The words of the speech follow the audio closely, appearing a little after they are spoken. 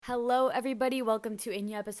Hello, everybody. Welcome to a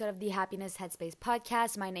new episode of the Happiness Headspace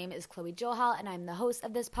podcast. My name is Chloe Johal, and I'm the host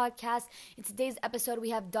of this podcast. In today's episode, we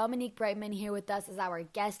have Dominique Brightman here with us as our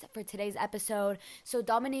guest for today's episode. So,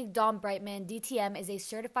 Dominique Dom Brightman, DTM, is a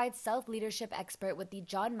certified self-leadership expert with the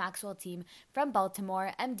John Maxwell team from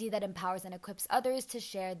Baltimore, MD that empowers and equips others to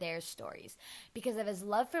share their stories. Because of his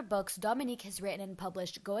love for books, Dominique has written and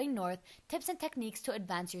published Going North, Tips and Techniques to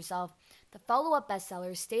Advance Yourself, the follow-up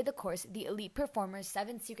bestsellers Stay the Course, The Elite Performer's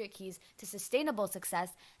 7 Secret Keys to Sustainable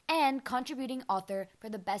Success, and contributing author for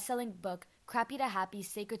the best-selling book Crappy to Happy: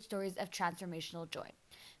 Sacred Stories of Transformational Joy.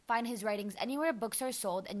 Find his writings anywhere books are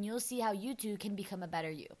sold, and you'll see how you too can become a better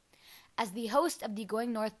you. As the host of the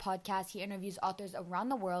Going North podcast, he interviews authors around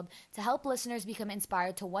the world to help listeners become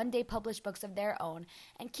inspired to one day publish books of their own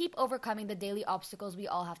and keep overcoming the daily obstacles we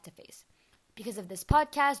all have to face. Because of this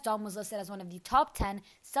podcast, Dom was listed as one of the top 10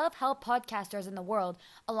 self-help podcasters in the world,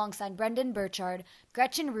 alongside Brendan Burchard,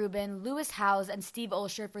 Gretchen Rubin, Lewis Howes, and Steve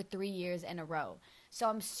Olsher for 3 years in a row. So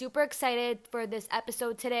I'm super excited for this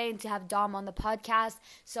episode today and to have Dom on the podcast.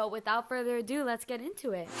 So without further ado, let's get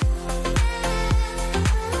into it.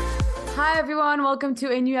 Hi, everyone. Welcome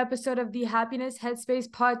to a new episode of the Happiness Headspace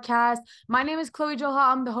podcast. My name is Chloe Johal.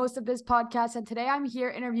 I'm the host of this podcast, and today I'm here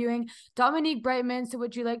interviewing Dominique Brightman. So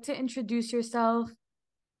would you like to introduce yourself?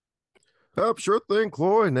 Sure thing,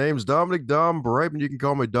 Chloe. Name's Dominic Dom Brightman. You can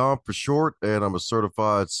call me Dom for short, and I'm a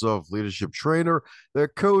certified self-leadership trainer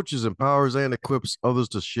that coaches, empowers, and equips others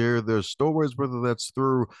to share their stories, whether that's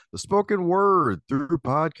through the spoken word, through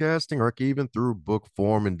podcasting, or even through book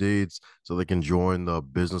form and deeds, so they can join the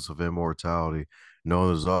business of immortality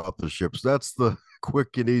known as authorship. So that's the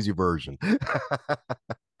quick and easy version.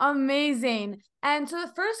 Amazing. And so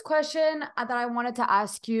the first question that I wanted to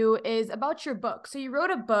ask you is about your book. So you wrote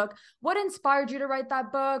a book. What inspired you to write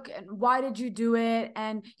that book, and why did you do it?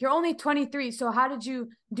 And you're only 23, so how did you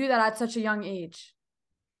do that at such a young age?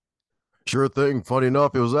 Sure thing. Funny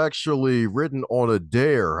enough, it was actually written on a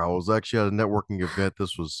dare. I was actually at a networking event.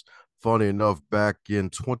 This was funny enough back in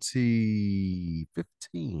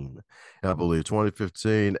 2015, I believe,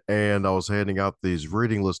 2015. And I was handing out these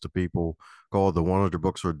reading lists to people called the 100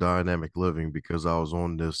 Books for Dynamic Living because I was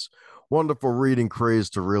on this wonderful reading craze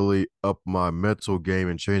to really up my mental game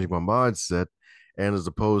and changing my mindset. And as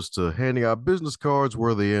opposed to handing out business cards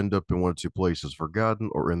where they end up in one or two places, forgotten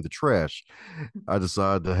or in the trash, I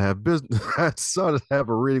decided to have business. I decided to have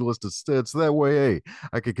a reading list instead. So that way, hey,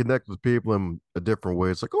 I could connect with people in a different way.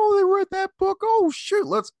 It's like, oh, they read that book. Oh, shoot,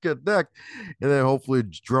 let's connect. And then hopefully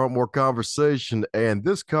draw more conversation. And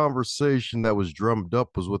this conversation that was drummed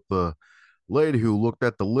up was with the lady who looked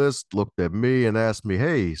at the list, looked at me, and asked me,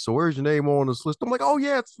 "Hey, so where's your name on this list?" I'm like, "Oh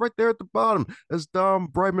yeah, it's right there at the bottom. That's Dom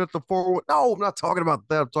Brightman at the 401." No, I'm not talking about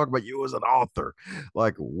that. I'm talking about you as an author.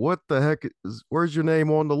 Like, what the heck is? Where's your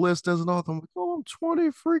name on the list as an author? I'm like, "Oh, I'm 20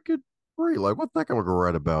 freaking free. Like, what the heck am I gonna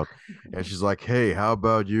write about?" And she's like, "Hey, how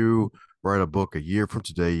about you write a book a year from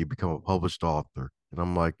today? You become a published author." And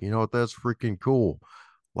I'm like, you know what? That's freaking cool.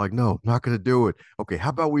 Like, no, not going to do it. Okay,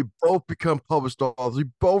 how about we both become published authors? We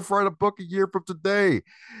both write a book a year from today.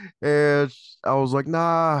 And I was like,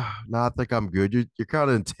 nah, I think I'm good. You're kind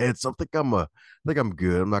of intense. I think I'm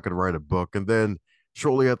good. I'm not going to write a book. And then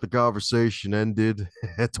shortly after the conversation ended,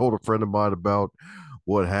 I told a friend of mine about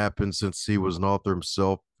what happened since he was an author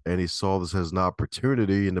himself. And he saw this as an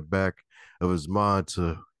opportunity in the back of his mind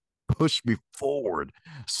to push me forward.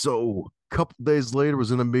 So a couple days later,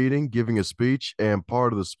 was in a meeting giving a speech, and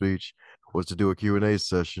part of the speech was to do a Q&A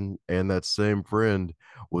session. And that same friend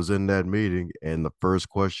was in that meeting, and the first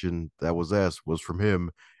question that was asked was from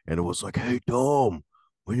him, and it was like, "Hey, Dom,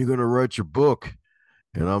 when are you gonna write your book?"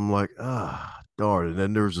 And I'm like, darn. And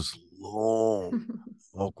then there was this long,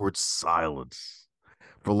 awkward silence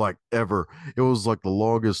for like ever. It was like the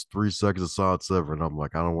longest 3 seconds of silence ever. And I'm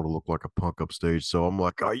like, I don't want to look like a punk upstage. So I'm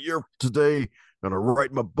like, a year today, I'm gonna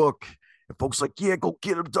write my book. And folks like, yeah, go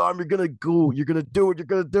get him, Tom. You're gonna go, you're gonna do it, you're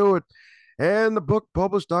gonna do it. And the book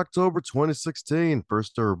published October 2016,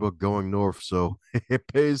 first ever book Going North. So it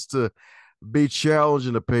pays to be challenged,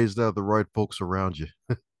 and it pays to have the right folks around you.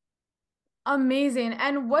 Amazing.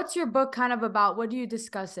 And what's your book kind of about? What do you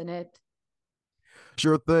discuss in it?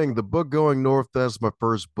 Sure thing. The book Going North, that's my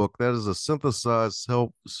first book. That is a synthesized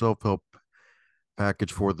self-help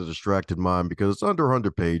package for the distracted mind because it's under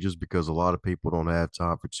 100 pages because a lot of people don't have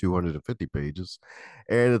time for 250 pages.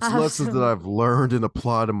 And it's lessons that Absolutely. I've learned and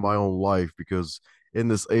applied in my own life because in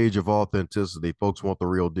this age of authenticity, folks want the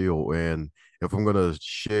real deal. And if I'm going to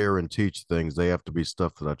share and teach things, they have to be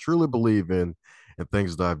stuff that I truly believe in and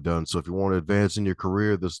things that I've done. So if you want to advance in your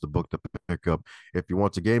career, this is the book to pick up. If you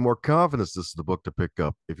want to gain more confidence, this is the book to pick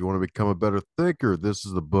up. If you want to become a better thinker, this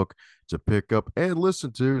is the book to pick up and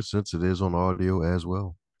listen to, since it is on audio as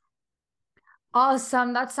well.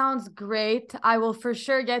 Awesome. That sounds great. I will for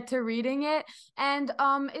sure get to reading it. And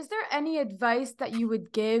is there any advice that you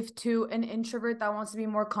would give to an introvert that wants to be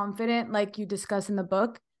more confident, like you discuss in the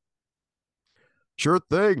book? Sure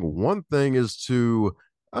thing. One thing is to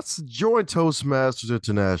let's join Toastmasters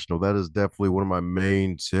International. That is definitely one of my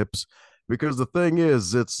main tips, because the thing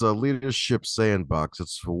is, it's a leadership sandbox.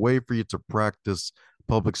 It's a way for you to practice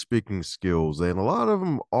public speaking skills, and a lot of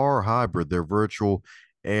them are hybrid. They're virtual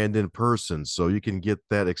and in person, so you can get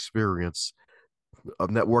that experience of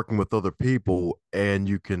networking with other people, and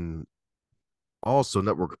you can also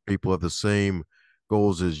network with people have the same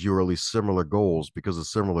goals as you, or at least similar goals, because a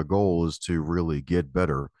similar goal is to really get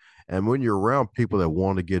better. And when you're around people that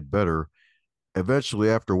want to get better, eventually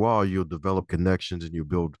after a while you'll develop connections and you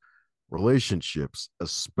build relationships,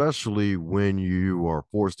 especially when you are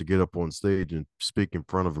forced to get up on stage and speak in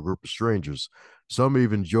front of a group of strangers. Some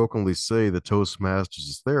even jokingly say that Toastmasters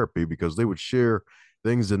is therapy, because they would share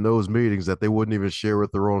things in those meetings that they wouldn't even share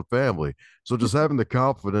with their own family. So just having the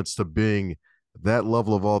confidence to being that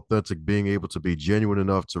level of authentic, being able to be genuine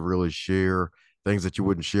enough to really share things that you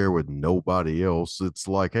wouldn't share with nobody else, it's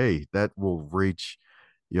like, hey, that will reach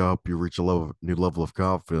you, help you reach a new level of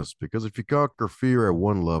confidence. Because if you conquer fear at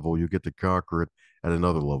one level, you get to conquer it at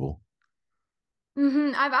another level.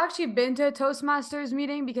 I've actually been to a Toastmasters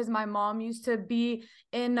meeting because my mom used to be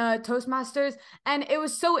in Toastmasters, and it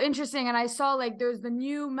was so interesting. And I saw like there's the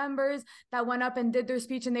new members that went up and did their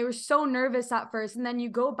speech, and they were so nervous at first. And then you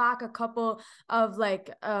go back a couple of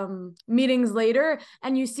like meetings later,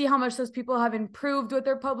 and you see how much those people have improved with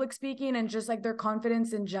their public speaking and just like their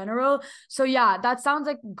confidence in general. So yeah, that sounds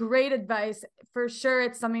like great advice for sure.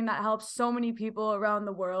 It's something that helps so many people around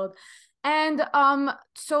the world. And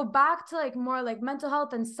so back to like more like mental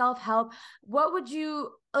health and self-help, what would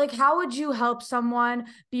you like how would you help someone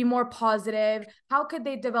be more positive? How could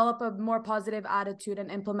they develop a more positive attitude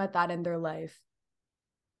and implement that in their life?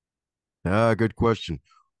 Good question.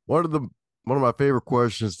 One of the one of my favorite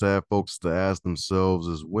questions to have folks to ask themselves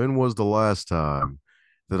is, when was the last time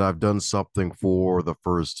that I've done something for the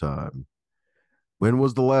first time? When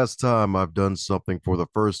was the last time I've done something for the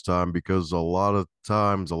first time? Because a lot of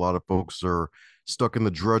times, a lot of folks are stuck in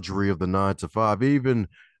the drudgery of the 9 to 5, even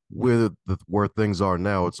with where things are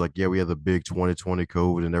now. It's like, yeah, we had the big 2020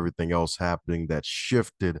 COVID and everything else happening that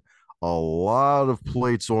shifted a lot of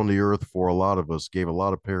plates on the earth for a lot of us, gave a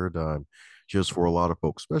lot of paradigm just for a lot of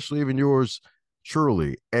folks, especially even yours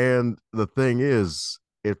truly. And the thing is,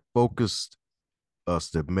 it focused us,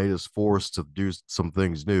 that made us forced to do some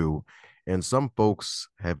things new. And some folks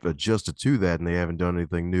have adjusted to that and they haven't done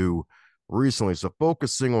anything new recently. So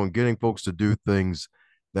focusing on getting folks to do things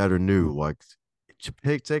that are new, like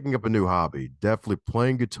taking up a new hobby, definitely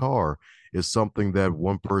playing guitar is something that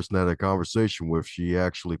one person had a conversation with. She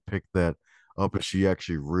actually picked that up and she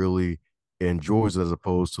actually really enjoys it, as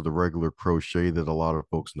opposed to the regular crochet that a lot of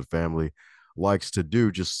folks in the family likes to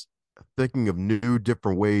do. Just thinking of new,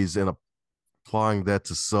 different ways and applying that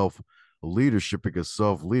to self leadership, because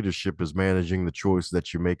self leadership is managing the choice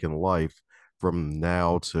that you make in life from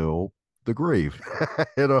now till the grave.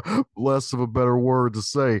 In a less of a better word to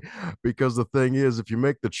say, because the thing is, if you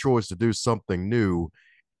make the choice to do something new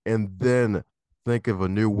and then think of a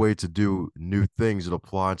new way to do new things that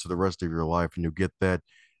apply to the rest of your life, and you get that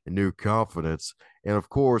new confidence. And of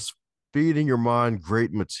course, feeding your mind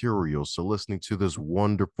great material. So listening to this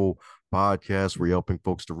wonderful podcast where you're helping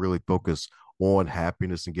folks to really focus on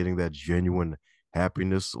happiness and getting that genuine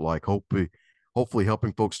happiness, like hopefully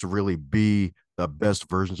helping folks to really be the best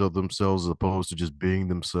versions of themselves, as opposed to just being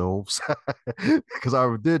themselves. Because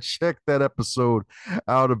I did check that episode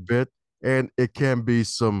out a bit, and it can be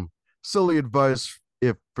some silly advice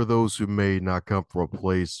if for those who may not come from a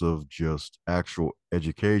place of just actual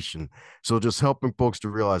education. So just helping folks to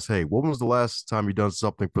realize, hey, when was the last time you done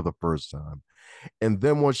something for the first time? And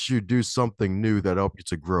then once you do something new that help you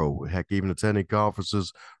to grow, heck, even attending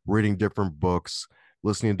conferences, reading different books,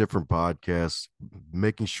 listening to different podcasts,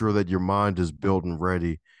 making sure that your mind is built and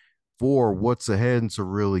ready for what's ahead, and to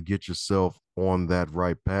really get yourself on that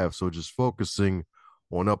right path. So just focusing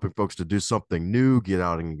on helping folks to do something new, get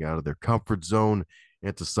out of their comfort zone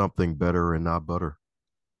into something better and not better.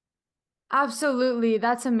 Absolutely.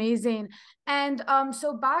 That's amazing. And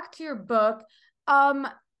so back to your book, um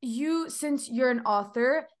since you're an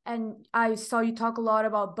author, and I saw you talk a lot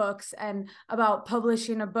about books and about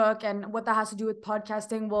publishing a book and what that has to do with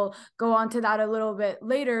podcasting, we'll go on to that a little bit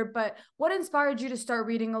later. But what inspired you to start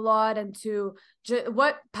reading a lot, and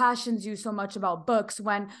what passions you so much about books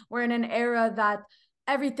when we're in an era that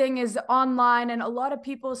everything is online, and a lot of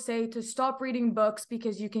people say to stop reading books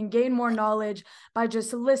because you can gain more knowledge by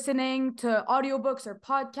just listening to audiobooks or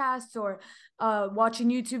podcasts or watching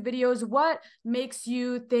YouTube videos? What makes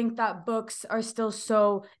you think that books are still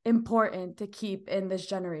so important to keep in this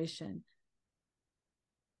generation?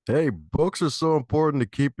 Hey, books are so important to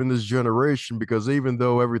keep in this generation because even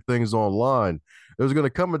though everything's online, there's going to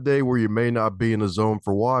come a day where you may not be in a zone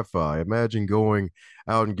for Wi-Fi. Imagine going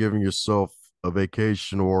out and giving yourself a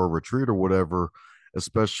vacation or a retreat or whatever,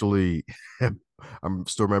 especially I'm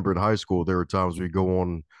still remember in high school, there were times we go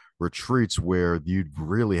on retreats where you'd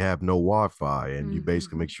really have no Wi-Fi and you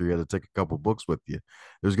basically Mm-hmm. make sure you had to take a couple books with you.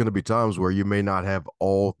 There's going to be times where you may not have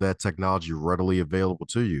all that technology readily available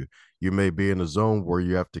to you. You may be in a zone where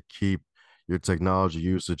you have to keep your technology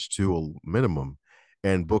usage to a minimum.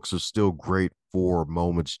 And books are still great for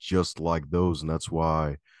moments just like those. And that's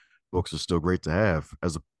why books are still great to have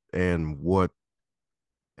and what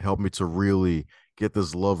helped me to really get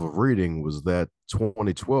this love of reading was that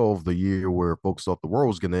 2012, the year where folks thought the world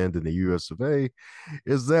was going to end in the US of A,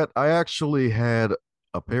 is that I actually had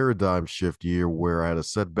a paradigm shift year where I had a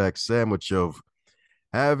setback sandwich of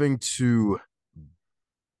having to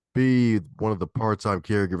be one of the part-time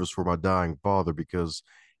caregivers for my dying father because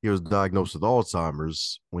he was diagnosed with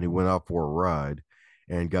Alzheimer's when he went out for a ride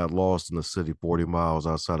and got lost in the city 40 miles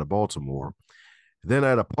outside of Baltimore. Then I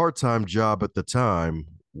had a part-time job at the time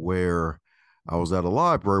where I was at a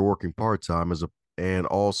library working part-time and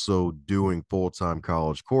also doing full-time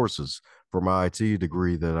college courses for my IT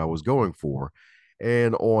degree that I was going for.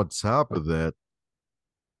 And on top of that,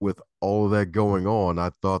 with all of that going on,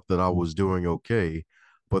 I thought that I was doing okay,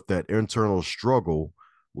 but that internal struggle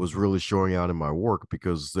was really showing out in my work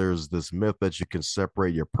because there's this myth that you can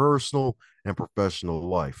separate your personal and professional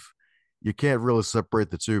life. You can't really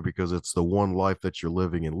separate the two because it's the one life that you're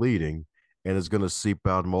living and leading, and it's going to seep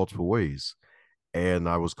out in multiple ways. And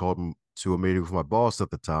I was called to a meeting with my boss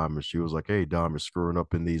at the time, and she was like, "Hey, Dom, you're screwing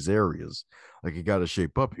up in these areas. Like, you got to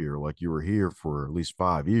shape up here. Like, you were here for at least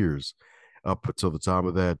 5 years up until the time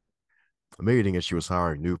of that meeting, and she was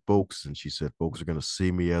hiring new folks. And she said, folks are going to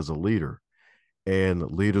see me as a leader, and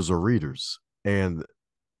leaders are readers. And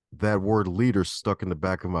that word leader stuck in the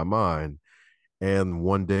back of my mind. And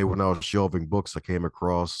one day when I was shelving books, I came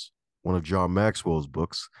across one of John Maxwell's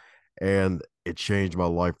books, and it changed my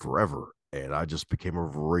life forever. And I just became a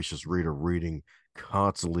voracious reader, reading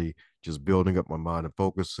constantly, just building up my mind and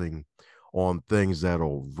focusing on things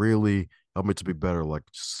that'll really help me to be better, like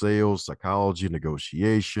sales, psychology,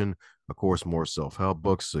 negotiation, of course, more self help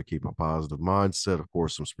books to keep a positive mindset, of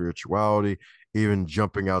course, some spirituality, even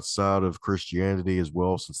jumping outside of Christianity as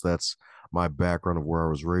well, since that's my background of where I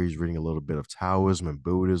was raised, reading a little bit of Taoism and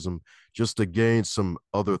Buddhism, just to gain some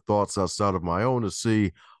other thoughts outside of my own to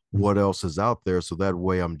see what else is out there. So that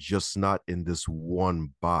way I'm just not in this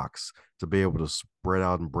one box to be able to spread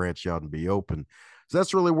out and branch out and be open. So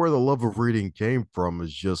that's really where the love of reading came from,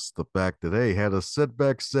 is just the fact that, hey, had a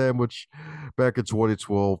setback sandwich back in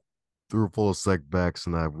 2012, through full of setbacks,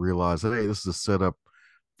 and I realized that, hey, this is a setup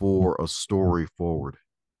for a story forward.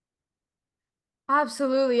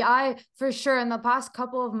 Absolutely. I, for sure, in the past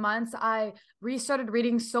couple of months, I restarted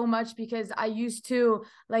reading so much because I used to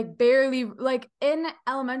like barely, like in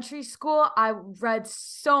elementary school, I read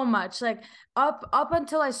so much. Like up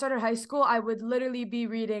until I started high school, I would literally be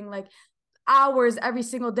reading like hours every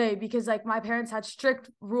single day because like my parents had strict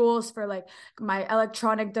rules for like my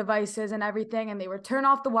electronic devices and everything, and they would turn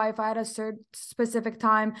off the Wi-Fi at a certain specific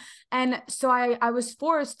time. And so I was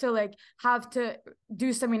forced to like have to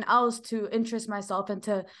do something else to interest myself and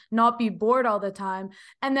to not be bored all the time.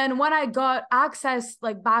 And then when I got access,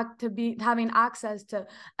 like back to be having access to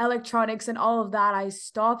electronics and all of that, I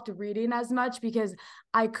stopped reading as much because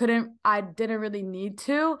I didn't really need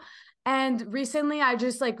to. And recently I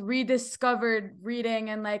just like rediscovered reading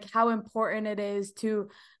and like how important it is to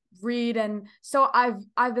read. And so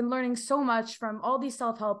I've been learning so much from all these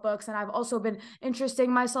self-help books, and I've also been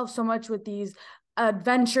interesting myself so much with these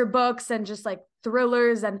adventure books and just like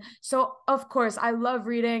thrillers. And so of course I love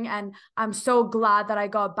reading, and I'm so glad that I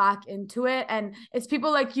got back into it. And it's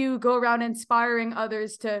people like you go around inspiring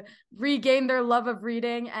others to regain their love of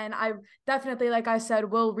reading. And I definitely, like I said,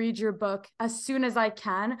 will read your book as soon as I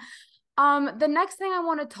can. The next thing I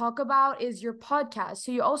want to talk about is your podcast.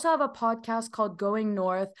 So you also have a podcast called Going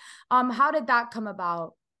North. How did that come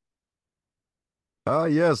about?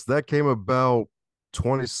 Yes, that came about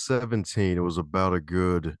 2017. It was about a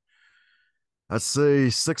good, I'd say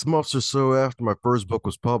 6 months or so after my first book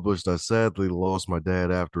was published. I sadly lost my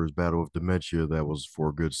dad after his battle with dementia. That was for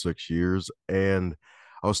a good 6 years. And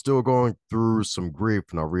I was still going through some grief.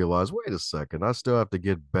 And I realized, wait a second, I still have to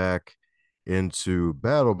get back into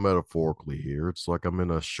battle metaphorically here. It's like I'm in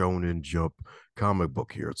a Shonen Jump comic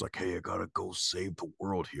book here. It's like, hey, I gotta go save the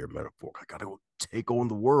world here, metaphor. I gotta go take on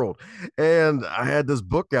the world. And I had this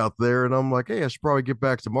book out there, and I'm like, hey, I should probably get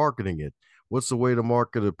back to marketing it. What's the way to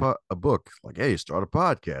market a book? Like, hey, start a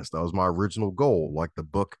podcast. That was my original goal. Like, the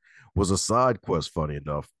book was a side quest, funny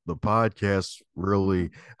enough. The podcast really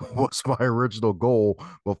was my original goal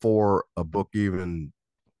before a book even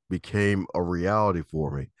became a reality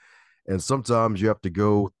for me. And sometimes you have to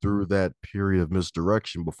go through that period of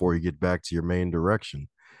misdirection before you get back to your main direction.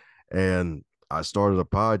 And I started a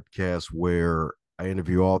podcast where I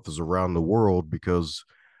interview authors around the world because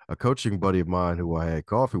a coaching buddy of mine who I had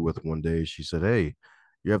coffee with one day, she said, hey,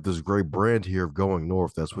 you have this great brand here of going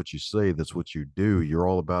north. That's what you say. That's what you do. You're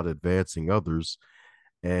all about advancing others.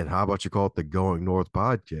 And how about you call it the Going North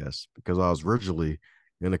podcast? Because I was originally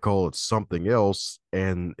going to call it something else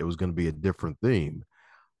and it was going to be a different theme.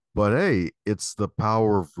 But hey, it's the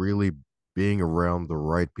power of really being around the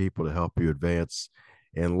right people to help you advance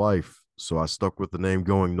in life. So I stuck with the name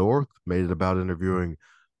Going North, made it about interviewing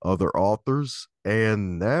other authors.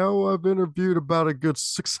 And now I've interviewed about a good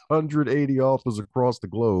 680 authors across the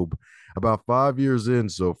globe, about 5 years in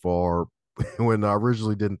so far, when I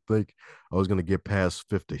originally didn't think I was going to get past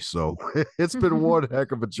 50. So it's been one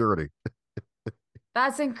heck of a journey.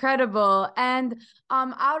 That's incredible. And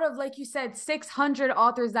out of, like you said, 600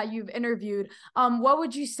 authors that you've interviewed, what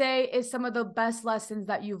would you say is some of the best lessons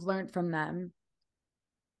that you've learned from them?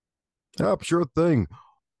 Oh, sure thing.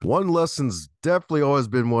 One lesson's definitely always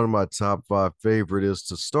been one of my top five favorite is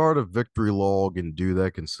to start a victory log and do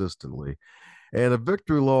that consistently. And a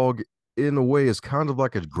victory log, in a way, is kind of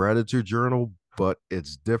like a gratitude journal, but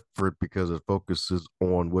it's different because it focuses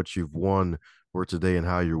on what you've won for today and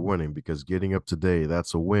how you're winning. Because getting up today,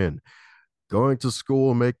 that's a win. Going to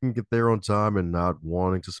school and making it there on time and not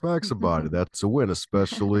wanting to smack somebody, that's a win,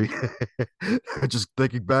 especially just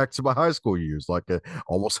thinking back to my high school years. Like, I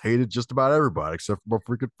almost hated just about everybody except for my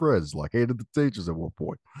freaking friends. Like, hated the teachers at one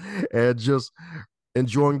point. And just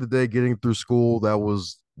enjoying the day, getting through school, that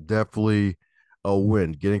was definitely a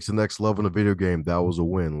win. Getting to the next level in a video game, that was a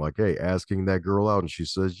win. Like, hey, asking that girl out and she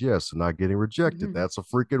says yes and not getting rejected, that's a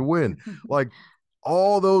freaking win. Like,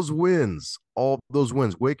 all those wins,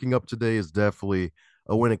 waking up today is definitely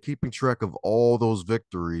a win, and keeping track of all those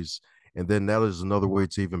victories. And then that is another way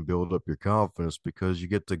to even build up your confidence because you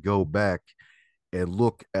get to go back and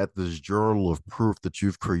look at this journal of proof that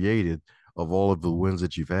you've created of all of the wins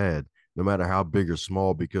that you've had, no matter how big or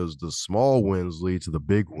small, because the small wins lead to the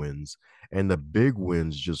big wins, and the big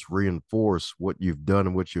wins just reinforce what you've done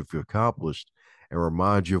and what you've accomplished and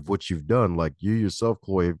remind you of what you've done. Like you yourself,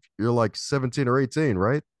 Chloe, you're like 17 or 18,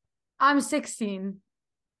 right? I'm 16.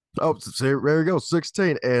 Oh, so there you go,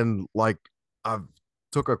 16. And like I've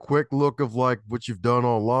took a quick look of like what you've done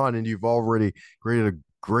online, and you've already created a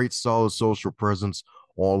great solid social presence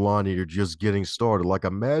online, and you're just getting started. Like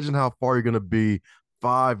imagine how far you're gonna be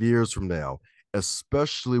 5 years from now,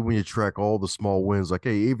 especially when you track all the small wins. Like,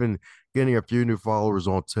 hey, even getting a few new followers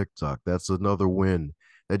on TikTok, that's another win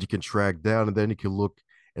that you can track down, and then you can look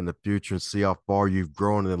in the future and see how far you've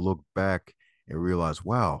grown, and then look back and realize,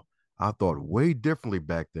 wow, I thought way differently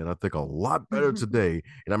back then. I think a lot better today,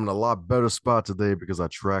 and I'm in a lot better spot today because I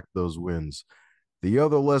tracked those wins. The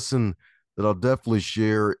other lesson that I'll definitely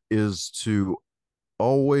share is to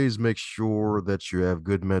always make sure that you have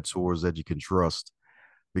good mentors that you can trust.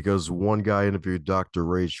 Because one guy interviewed Dr.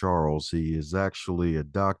 Ray Charles. He is actually a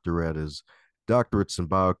doctor at his doctorates in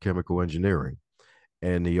biochemical engineering.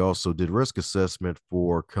 And he also did risk assessment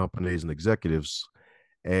for companies and executives.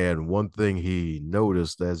 And one thing he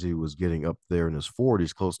noticed as he was getting up there in his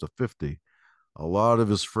 40s, close to 50, a lot of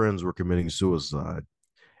his friends were committing suicide.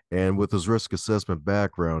 And with his risk assessment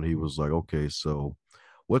background, he was like, okay, so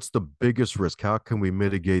what's the biggest risk? How can we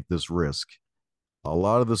mitigate this risk? A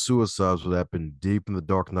lot of the suicides would happen deep in the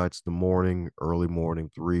dark nights of the morning, early morning,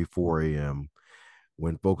 3, 4 a.m.,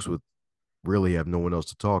 when folks would really have no one else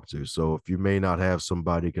to talk to. So if you may not have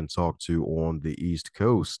somebody you can talk to on the East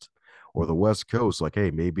Coast or the West Coast, like, hey,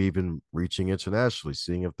 maybe even reaching internationally,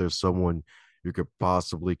 seeing if there's someone you could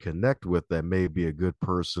possibly connect with that may be a good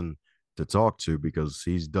person to talk to because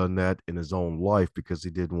he's done that in his own life because he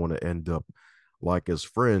didn't want to end up like his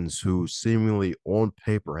friends who seemingly on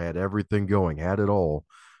paper had everything going, had it all,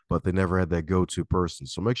 but they never had that go-to person.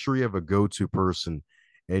 So make sure you have a go-to person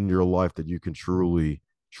in your life that you can truly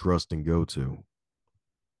trust and go to.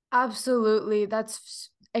 Absolutely. That's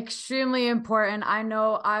extremely important. I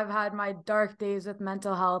know I've had my dark days with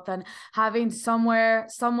mental health, and having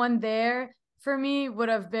someone there for me would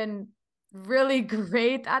have been really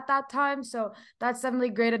great at that time. So that's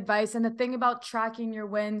definitely great advice. And the thing about tracking your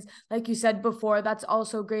wins, like you said before, that's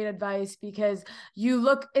also great advice, because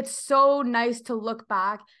it's so nice to look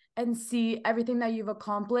back and see everything that you've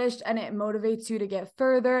accomplished, and it motivates you to get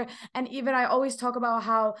further. And even I always talk about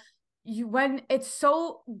how when it's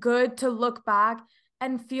so good to look back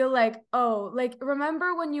and feel like, oh, like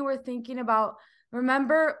remember when you were thinking about,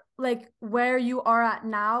 remember like where you are at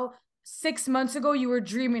now. 6 months ago you were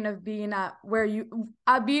dreaming of being where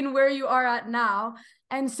you are at now.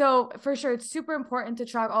 And so for sure it's super important to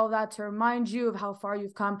track all of that, to remind you of how far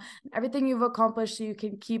you've come, everything you've accomplished, so you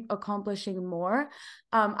can keep accomplishing more.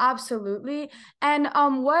 Absolutely. And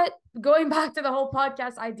what going back to the whole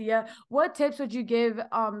podcast idea, what tips would you give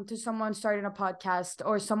to someone starting a podcast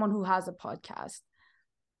or someone who has a podcast?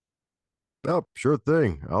 Oh, sure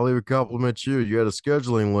thing. I'll even compliment you. You had a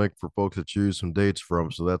scheduling link for folks to choose some dates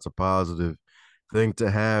from. So that's a positive thing to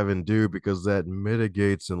have and do, because that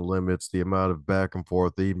mitigates and limits the amount of back and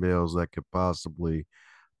forth emails that could possibly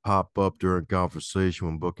pop up during conversation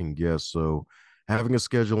when booking guests. So having a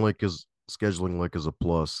scheduling link is a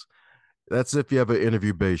plus. That's if you have an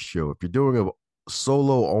interview based show. If you're doing a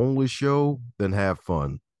solo only show, then have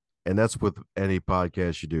fun. And that's with any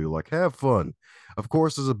podcast you do. Like, have fun. Of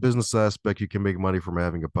course, there's a business aspect. You can make money from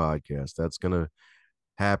having a podcast. That's going to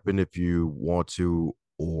happen if you want to,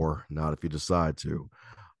 or not if you decide to.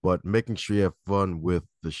 But making sure you have fun with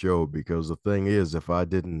the show, because the thing is, if I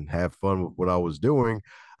didn't have fun with what I was doing,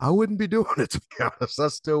 I wouldn't be doing it, to be honest. I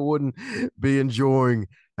still wouldn't be enjoying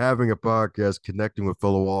having a podcast, connecting with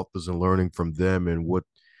fellow authors and learning from them and what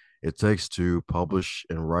it takes to publish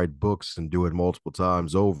and write books and do it multiple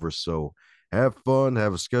times over. So have fun,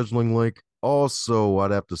 have a scheduling link. Also,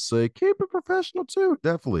 I'd have to say, keep it professional too,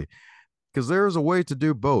 definitely, because there's a way to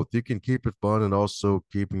do both. You can keep it fun and also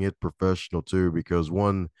keeping it professional too, because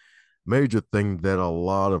one major thing that a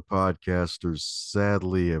lot of podcasters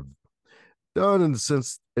sadly have done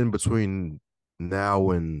since in between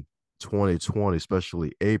now and 2020,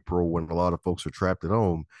 especially April, when a lot of folks are trapped at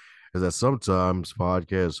home, is that sometimes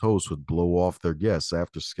podcast hosts would blow off their guests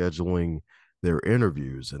after scheduling their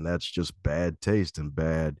interviews. And that's just bad taste and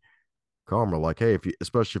bad karma. Like, hey,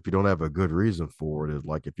 especially if you don't have a good reason for it,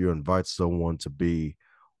 like if you invite someone to be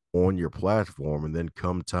on your platform and then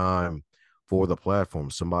come time for the platform,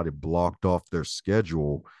 somebody blocked off their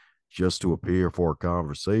schedule just to appear for a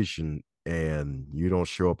conversation, and you don't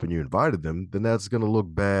show up and you invited them, then that's going to look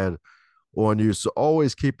bad on you. So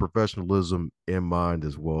always keep professionalism in mind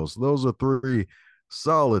as well. So those are three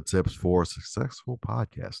solid tips for successful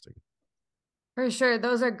podcasting. For sure.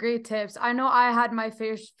 Those are great tips. I know I had my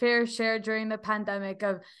fair share during the pandemic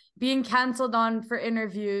of being canceled on for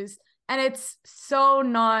interviews, and it's so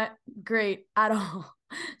not great at all.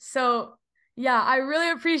 So, yeah, I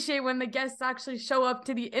really appreciate when the guests actually show up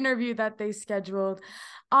to the interview that they scheduled.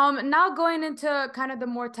 Now going into kind of the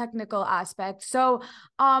more technical aspect. So,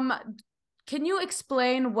 can you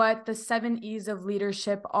explain what the 7 E's of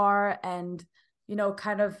leadership are, and,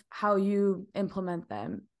 kind of how you implement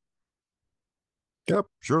them? Yep,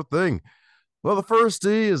 sure thing. Well, the first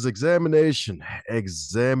E is examination.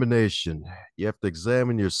 Examination. You have to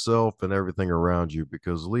examine yourself and everything around you,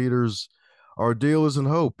 because leaders are dealers in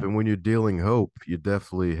hope. And when you're dealing hope, you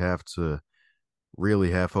definitely have to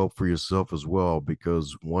really have hope for yourself as well.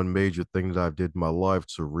 Because one major thing that I did in my life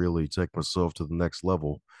to really take myself to the next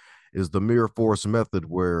level is the mirror force method,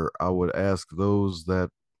 where I would ask those that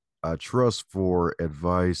I trust for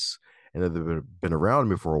advice and that have been around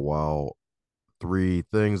me for a while, 3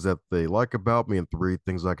 things that they like about me and 3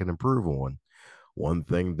 things I can improve on. One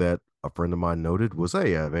thing that a friend of mine noted was,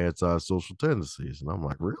 hey, I have antisocial tendencies. And I'm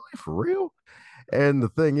like, really? For real? And the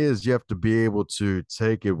thing is, you have to be able to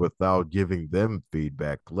take it without giving them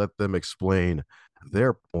feedback, let them explain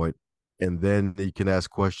their point, and then you can ask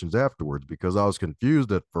questions afterwards. Because I was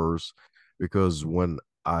confused at first, because when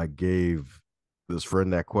I gave this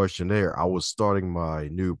friend that questionnaire, I was starting my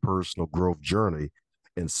new personal growth journey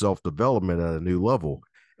and self development at a new level.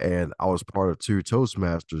 And I was part of 2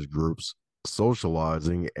 Toastmasters groups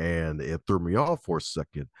socializing, and it threw me off for a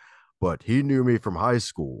second. But he knew me from high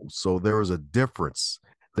school. So there was a difference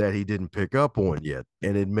that he didn't pick up on yet.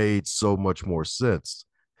 And it made so much more sense.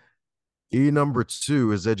 E number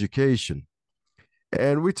 2 is education.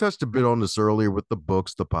 And we touched a bit on this earlier with the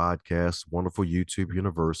books, the podcasts, wonderful YouTube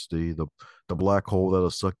University, the black hole that'll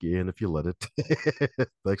suck you in if you let it.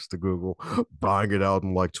 Thanks to Google buying it out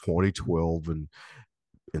in like 2012 and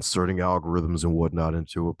inserting algorithms and whatnot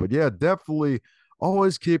into it. But yeah, definitely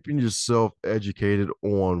always keeping yourself educated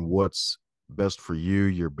on what's best for you,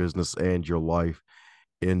 your business, and your life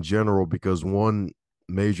in general. Because one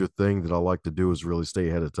major thing that I like to do is really stay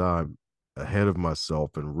ahead of time, ahead of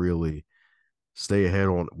myself, and really stay ahead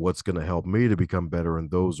on what's going to help me to become better and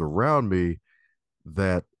those around me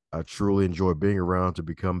that I truly enjoy being around to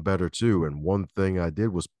become better too. And one thing I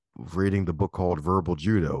did was reading the book called Verbal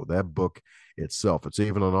Judo. That book itself, it's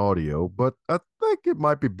even on audio, but I think it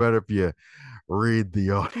might be better if you read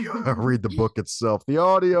the audio, read the book itself. The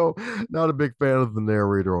audio, not a big fan of the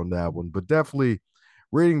narrator on that one, but definitely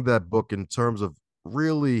reading that book in terms of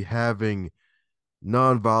really having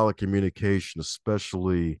nonviolent communication,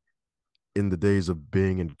 especially in the days of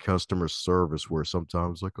being in customer service, where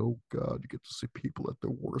sometimes like, oh God, you get to see people at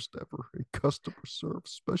their worst ever in customer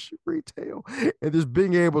service, especially retail, and just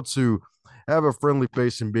being able to have a friendly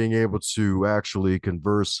face and being able to actually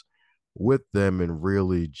converse with them and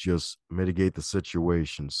really just mitigate the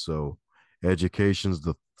situation. So education's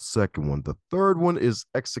the second one. The third one is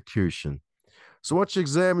execution. So once you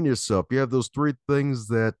examine yourself, you have those three things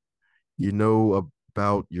that you know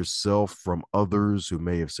about yourself from others who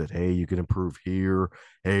may have said, hey, you can improve here.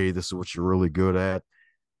 Hey, this is what you're really good at.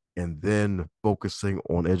 And then focusing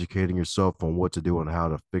on educating yourself on what to do and how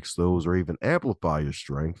to fix those or even amplify your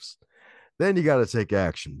strengths. Then you got to take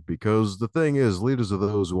action, because the thing is, leaders are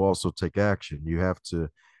those who also take action. You have to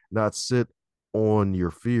not sit on your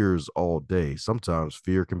fears all day. Sometimes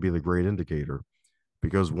fear can be the great indicator,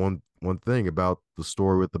 because one thing about the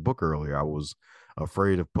story with the book earlier, I was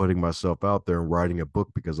afraid of putting myself out there and writing a book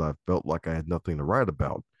because I felt like I had nothing to write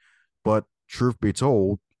about. But truth be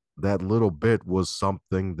told, that little bit was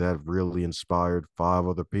something that really inspired five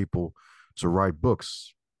other people to write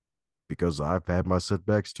books, because I've had my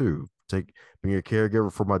setbacks too. Take being a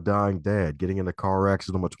caregiver for my dying dad, getting in a car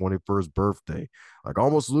accident on my 21st birthday, like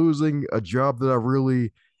almost losing a job that I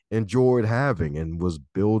really enjoyed having and was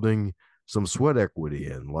building some sweat equity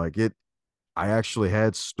in. Like it, I actually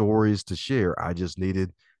had stories to share. I just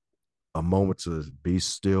needed a moment to be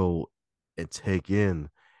still and take in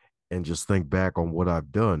and just think back on what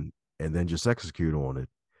I've done and then just execute on it.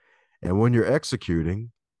 And when you're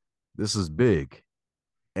executing, this is big.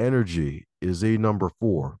 Energy is number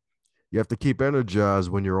four. You have to keep energized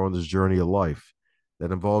when you're on this journey of life.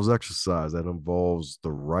 That involves exercise, that involves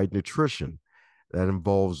the right nutrition, that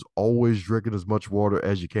involves always drinking as much water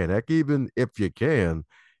as you can. Heck, even if you can,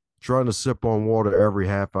 trying to sip on water every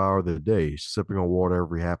half hour of the day, sipping on water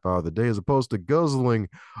every half hour of the day, as opposed to guzzling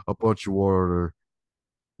a bunch of water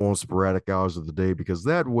on sporadic hours of the day, because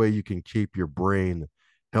that way you can keep your brain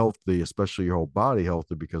healthy, especially your whole body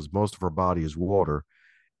healthy, because most of our body is water.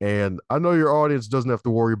 And I know your audience doesn't have to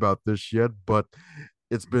worry about this yet, but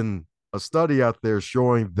it's been a study out there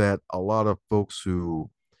showing that a lot of folks who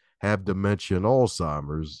have dementia and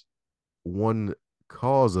Alzheimer's, one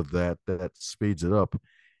cause of that speeds it up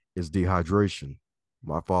is dehydration.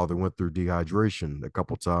 My father went through dehydration a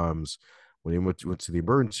couple times when he went to the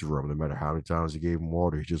emergency room. No matter how many times he gave him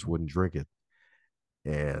water, he just wouldn't drink it,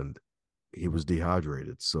 and he was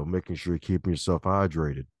dehydrated. So making sure you're keeping yourself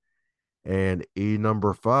hydrated. And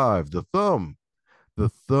number five, the thumb. The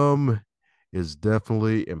thumb is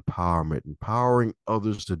definitely empowerment, empowering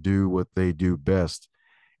others to do what they do best.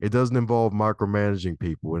 It doesn't involve micromanaging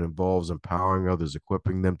people. It involves empowering others,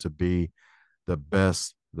 equipping them to be the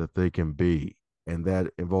best that they can be. And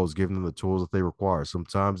that involves giving them the tools that they require.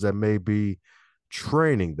 Sometimes that may be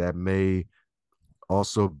training, that may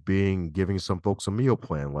also being giving some folks a meal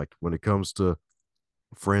plan. Like when it comes to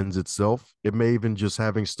friends itself, it may even just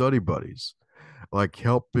having study buddies, like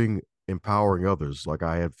helping empowering others. Like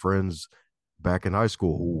I had friends back in high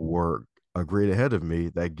school who were a grade ahead of me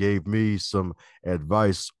that gave me some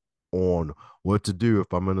advice on what to do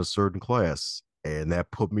if I'm in a certain class. And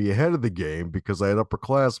that put me ahead of the game because I had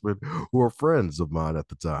upperclassmen who were friends of mine at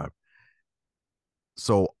the time.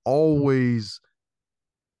 So always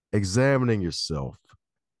examining yourself,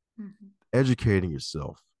 Mm-hmm. educating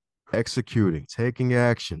yourself, executing, taking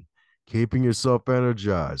action, keeping yourself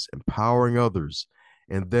energized, empowering others,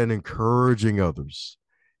 and then encouraging others.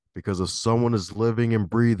 Because if someone is living and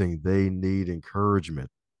breathing, they need encouragement.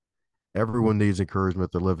 Everyone needs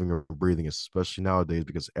encouragement. They're living and breathing, especially nowadays,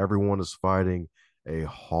 because everyone is fighting a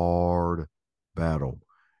hard battle.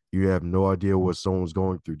 You have no idea what someone's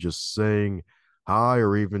going through. Just saying hi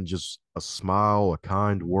or even just a smile, a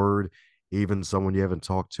kind word, even someone you haven't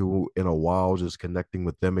talked to in a while, just connecting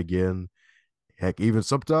with them again. Heck, even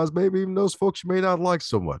sometimes maybe even those folks you may not like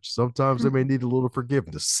so much. Sometimes they may need a little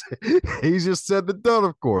forgiveness. Easier said than done,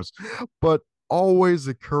 of course, but always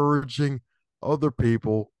encouraging other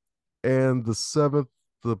people. And the seventh,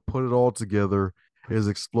 to put it all together, is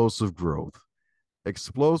explosive growth.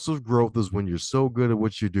 Explosive growth is when you're so good at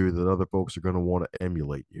what you do that other folks are going to want to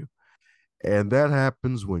emulate you. And that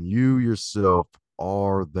happens when you yourself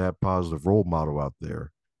are that positive role model out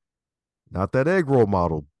there. Not that egg role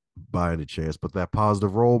model by any chance, but that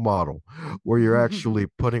positive role model where you're actually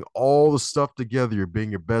putting all the stuff together. You're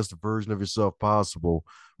being your best version of yourself possible,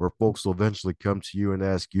 where folks will eventually come to you and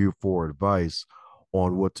ask you for advice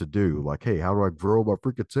on what to do. Like, hey, how do I grow my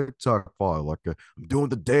freaking TikTok file? Like, I'm doing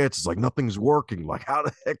the dances, like nothing's working. Like, how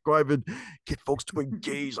the heck do I even get folks to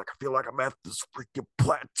engage? Like, I feel like I'm at this freaking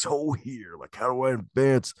plateau here. Like, how do I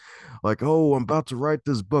advance? Like, oh, I'm about to write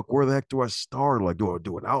this book. Where the heck do I start? Like, do I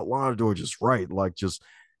do an outline or do I just write? Like, just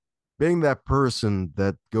being that person,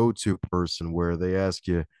 that go-to person where they ask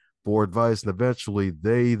you for advice and eventually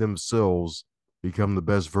they themselves become the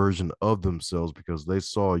best version of themselves because they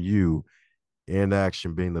saw you in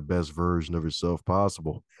action being the best version of yourself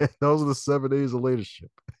possible. Those are the 7 days of leadership.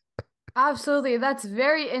 Absolutely. That's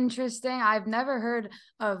very interesting. I've never heard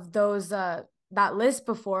of those that list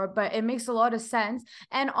before, but it makes a lot of sense.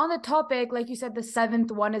 And on the topic, like you said, the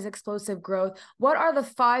seventh one is explosive growth. What are the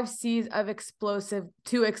 5 C's of explosive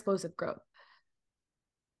growth?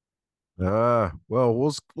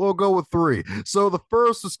 Well, we'll go with three. So the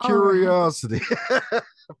first is All right. curiosity.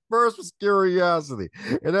 First was curiosity,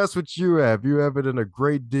 and that's what you have. You have it in a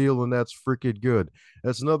great deal, and that's freaking good.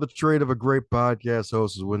 That's another trait of a great podcast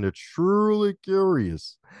host is when they're truly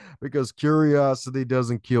curious, because curiosity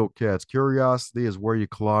doesn't kill cats. Curiosity is where you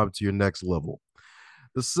climb to your next level.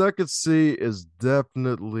 The second C is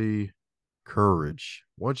definitely courage.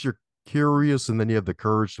 Once you're curious and then you have the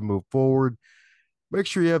courage to move forward, make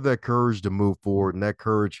sure you have that courage to move forward. And that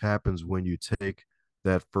courage happens when you take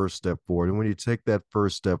that first step forward. And when you take that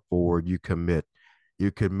first step forward, you commit. You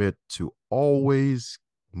commit to always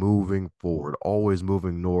moving forward, always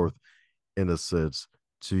moving north in a sense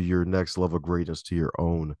to your next level of greatness, to your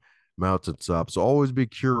own mountaintop. So always be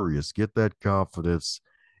curious, get that confidence,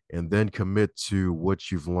 and then commit to what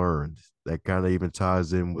you've learned. That kind of even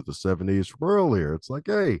ties in with the 70s from earlier. It's like,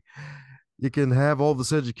 hey, you can have all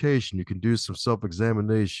this education, you can do some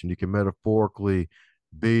self-examination, you can metaphorically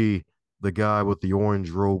be the guy with the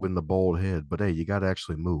orange robe and the bald head, but hey, you got to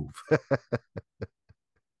actually move.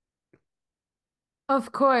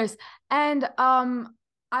 Of course. And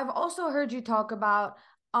I've also heard you talk about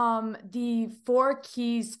the 4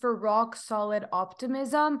 keys for rock solid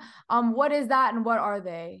optimism. What is that and what are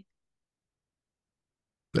they?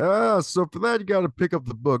 So for that, you got to pick up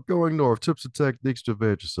the book, Going North, Tips and Techniques to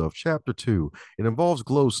Advance Yourself, Chapter 2. It involves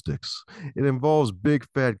glow sticks. It involves big,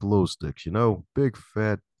 fat glow sticks, big,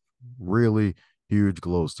 fat, really huge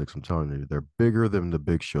glow sticks. I'm telling you, they're bigger than the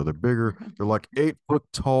Big Show. They're bigger. They're like 8 foot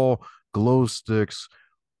tall glow sticks.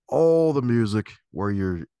 All the music where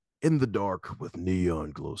you're in the dark with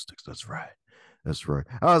neon glow sticks. That's right. That's right.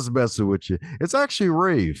 I was messing with you. It's actually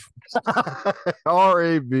Rave.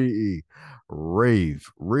 Rave. Rave.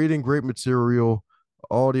 Reading great material,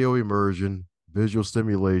 audio immersion, visual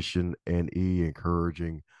stimulation, and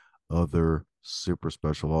encouraging other super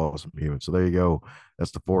special, awesome humans. So there you go.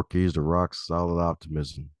 That's the 4 keys to rock solid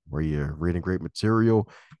optimism, where you're reading great material,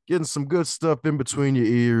 getting some good stuff in between your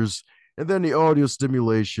ears, and then the audio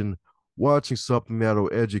stimulation, watching something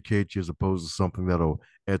that'll educate you as opposed to something that'll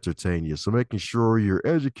entertain you. So making sure your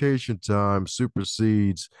education time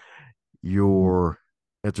supersedes your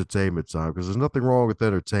entertainment time, because there's nothing wrong with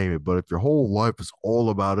entertainment, but if your whole life is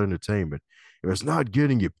all about entertainment, if it's not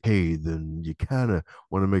getting you paid, then you kind of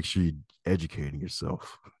want to make sure you're educating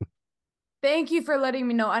yourself. Thank you for letting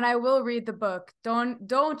me know, and I will read the book.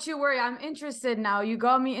 Don't you worry. I'm interested now. You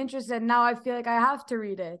got me interested. Now I feel like I have to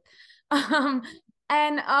read it. Um,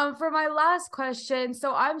 and for my last question,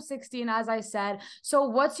 so I'm 16, as I said. So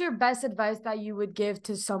what's your best advice that you would give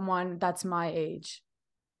to someone that's my age?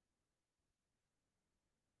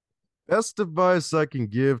 Best advice I can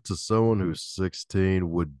give to someone who's 16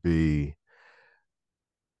 would be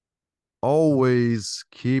always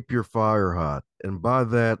keep your fire hot. And by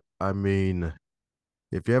that, I mean,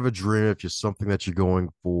 if you have a dream, if you're something that you're going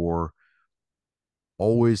for,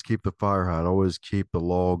 always keep the fire hot. Always keep the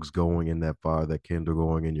logs going in that fire, that candle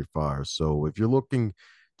going in your fire. So if you're looking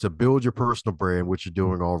to build your personal brand, which you're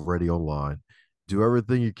doing already online, do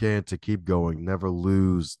everything you can to keep going. Never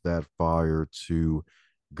lose that fire to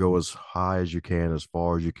go as high as you can, as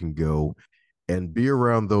far as you can go, and be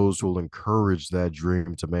around those who will encourage that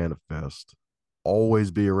dream to manifest. Always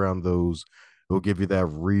be around those who will give you that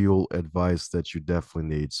real advice that you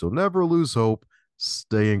definitely need. So never lose hope.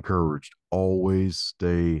 Stay encouraged. Always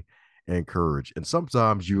stay encouraged. And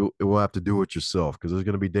sometimes you will have to do it yourself, because there's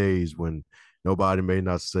going to be days when nobody may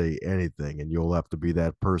not say anything, and you'll have to be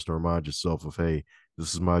that person to remind yourself of, hey,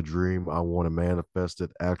 this is my dream. I want to manifest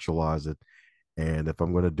it, actualize it. And if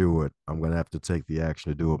I'm going to do it, I'm going to have to take the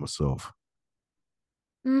action to do it myself.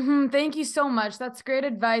 Thank you so much. That's great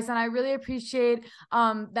advice. And I really appreciate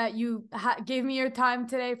that you gave me your time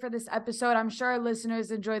today for this episode. I'm sure our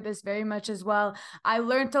listeners enjoyed this very much as well. I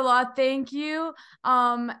learned a lot. Thank you.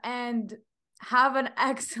 And have an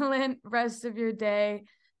excellent rest of your day.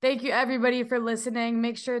 Thank you, everybody, for listening.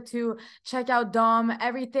 Make sure to check out Dom.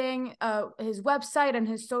 Everything, his website and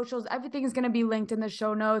his socials, everything is going to be linked in the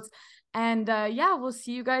show notes. And yeah, we'll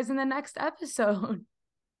see you guys in the next episode.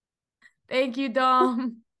 Thank you,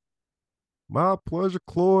 Dom. My pleasure,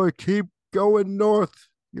 Chloe. Keep going north.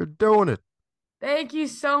 You're doing it. Thank you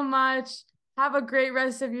so much. Have a great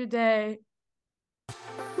rest of your day.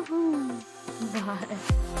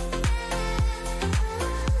 Bye.